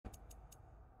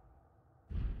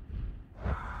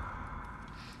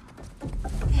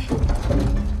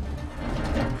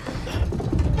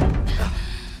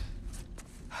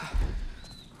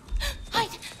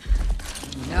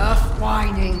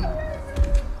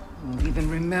even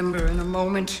remember in a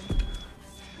moment.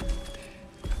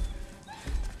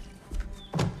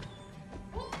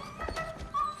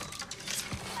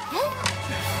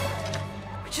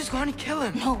 We're just going to kill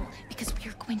him. No, because we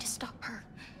are going to stop her.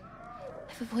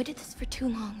 I've avoided this for too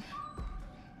long.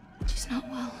 She's not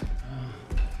well.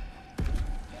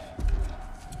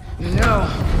 No.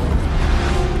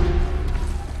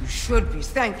 You should be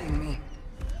thanking me.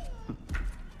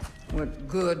 What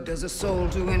good does a soul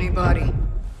do anybody?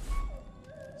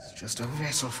 It's just a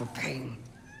vessel for pain.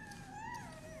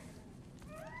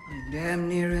 I damn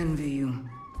near envy you.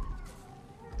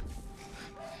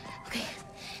 Okay,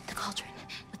 the cauldron.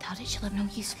 Without it, she'll have no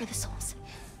use for the souls.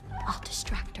 I'll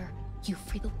distract her. You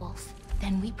free the wolf.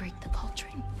 Then we break the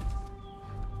cauldron.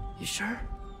 You sure?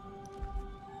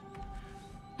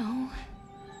 No.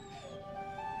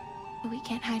 But we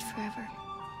can't hide forever.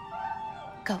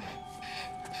 Go.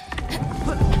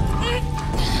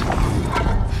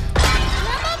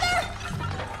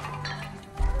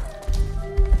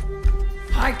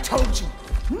 I told you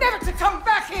never to come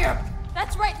back here!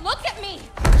 That's right, look at me!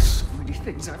 So many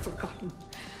things I've forgotten.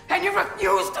 And you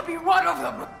refuse to be one of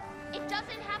them! It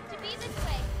doesn't have to be this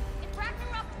way. If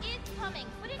Ragnarok is coming,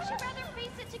 wouldn't you rather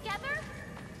face it together?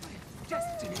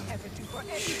 Destiny ever do for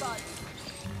anybody?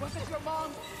 Was it your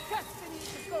mom's destiny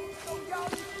to go so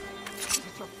young? Was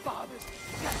it your father's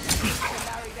destiny to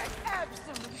marry that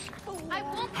absolute fool? I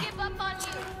won't give up on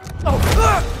you.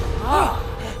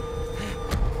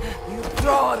 You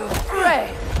brought a prey!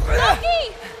 Loki!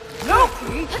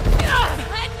 Loki? Let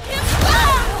him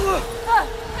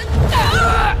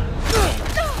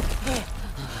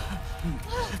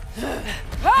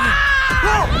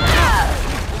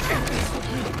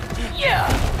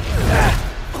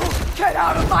Get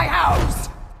out of my house!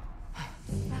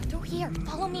 Through here,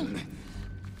 follow me.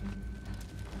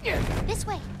 This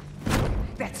way.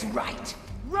 That's right.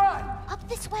 Run! Up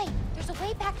this way. There's a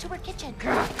way back to her kitchen.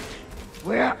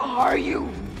 Where are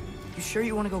you? You sure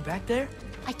you want to go back there?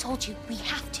 I told you, we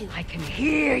have to. I can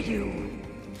hear you.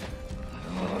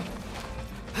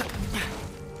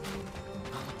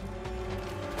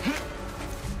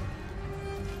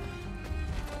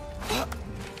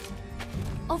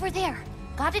 Over there.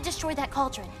 Gotta destroy that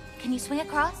cauldron. Can you swing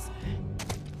across?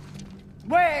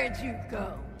 Where'd you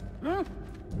go?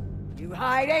 You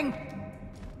hiding?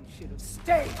 You should have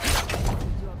stayed.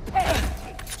 You're a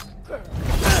petty girl.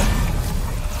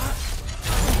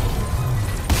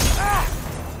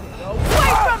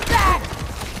 Away from that!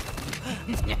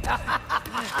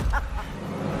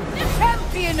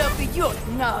 Champion of the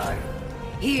Jotnar,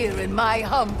 here in my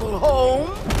humble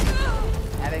home.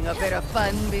 Having a bit of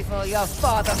fun before your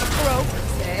father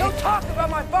croaks, eh? Don't talk about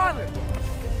my father!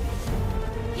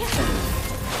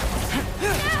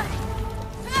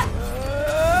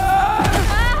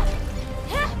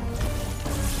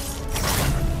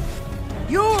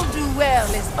 You'll do well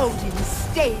as Odin's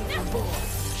stable boy.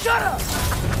 Shut up!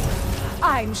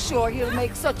 I'm sure he'll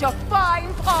make such a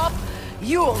fine pop,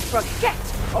 you'll forget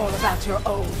all about your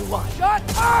old one. Shut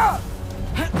up!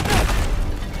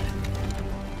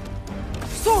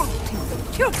 Salty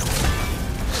cute!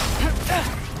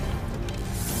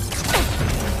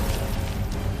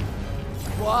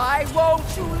 Why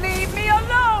won't you leave me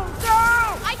alone,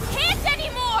 girl? I can't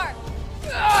anymore!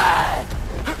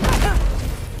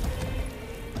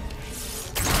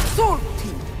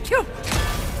 Salty cute!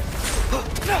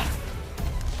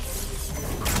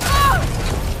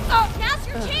 Now's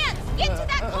your chance! Get to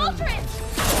that cauldron!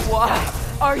 Why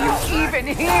are you even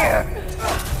here?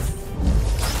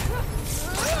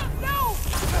 No!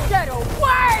 Get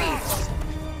away!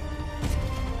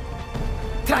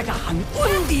 Tragahan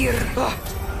undir!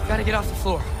 Gotta get off the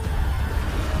floor.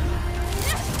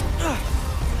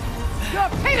 You're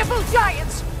pitiful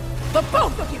giants! The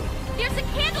both of you! There's a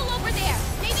candle over there!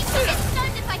 Maybe she'll get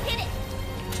stunned if I hit it!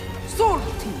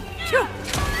 Salty cute!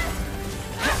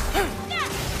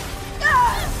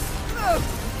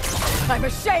 I'm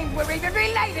ashamed we're even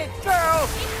related, girl!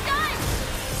 It's done!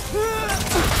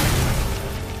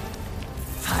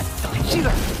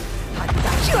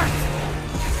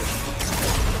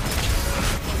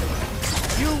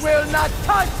 You will not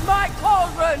touch my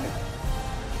cauldron!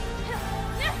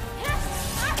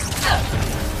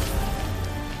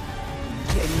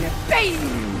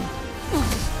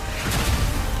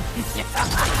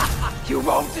 You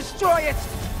won't destroy it!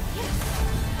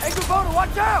 Hey, Kubota,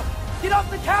 watch out! Get off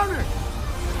the counter!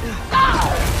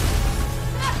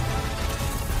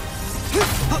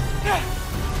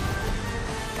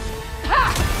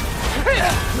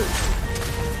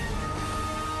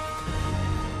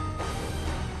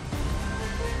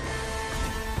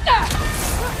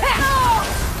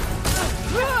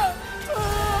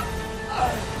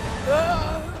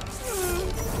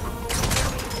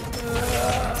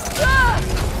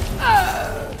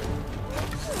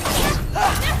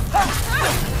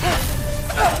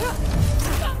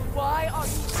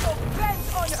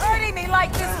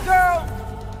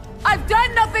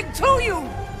 nothing to you!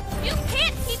 You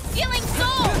can't keep stealing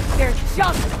souls! They're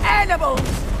just animals!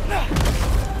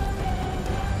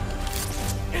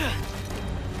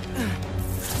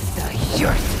 The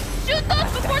youth! Shoot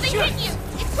those before they hit you!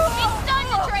 It's done,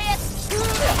 Atreus!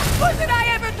 What did I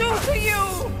ever do to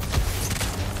you?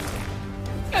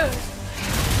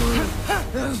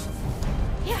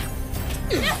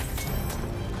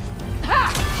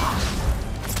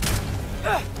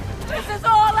 This is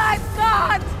all I've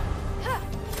got!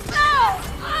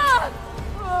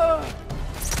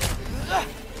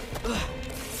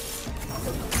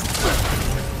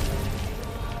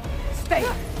 Stay!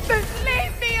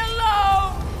 Leave me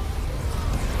alone!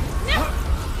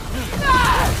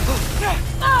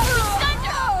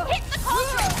 Thunder! Hit the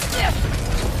cauldron!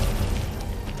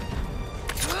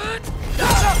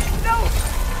 No!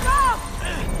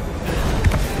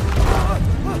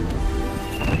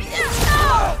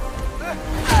 Stop!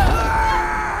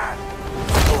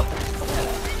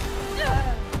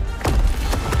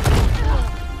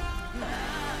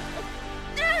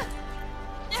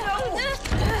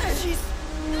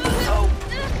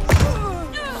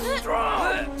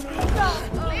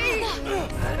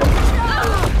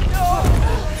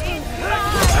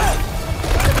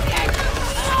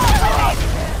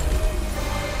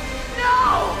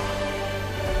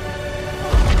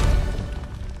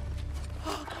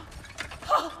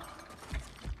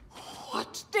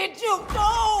 What did you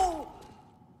do?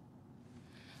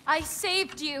 I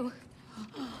saved you.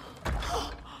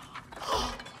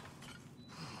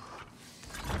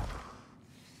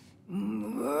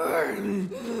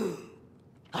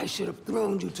 I should have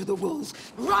thrown you to the wolves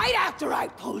right after I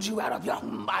pulled you out of your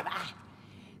mother.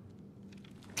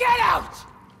 Get out!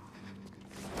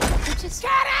 Just...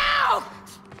 Get out!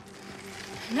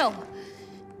 No.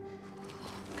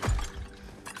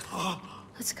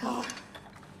 Let's go.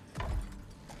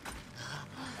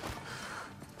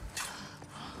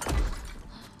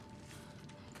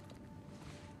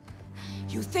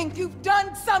 You think you've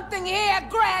done something here,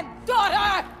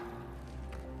 granddaughter?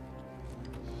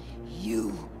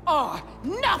 You are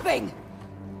nothing!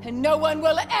 And no one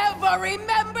will ever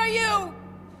remember you!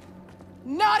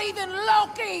 Not even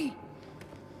Loki!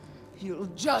 You'll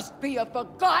just be a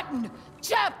forgotten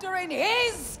chapter in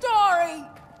his story!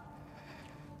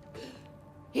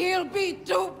 He'll be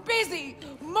too busy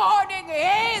mourning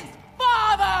his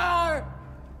father!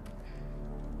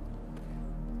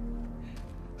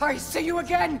 I see you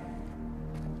again!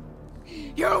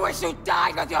 You'll wish you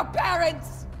died with your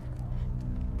parents!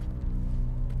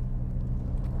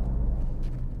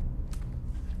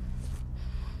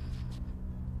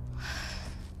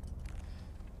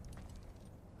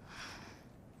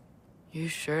 You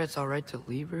sure it's alright to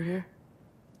leave her here?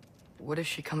 What if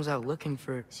she comes out looking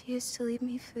for... She used to leave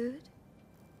me food.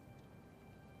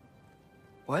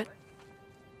 What?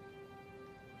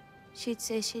 She'd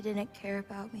say she didn't care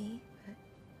about me, but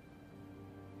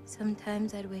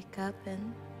sometimes I'd wake up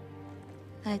and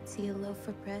I'd see a loaf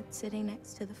of bread sitting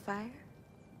next to the fire.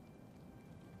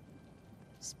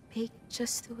 Just baked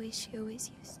just the way she always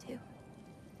used to.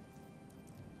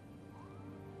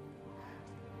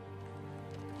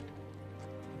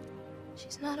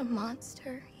 She's not a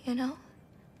monster, you know?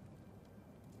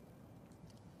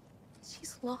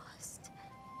 She's lost.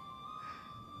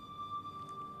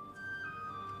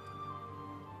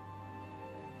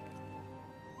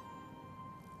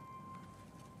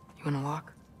 You wanna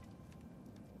walk?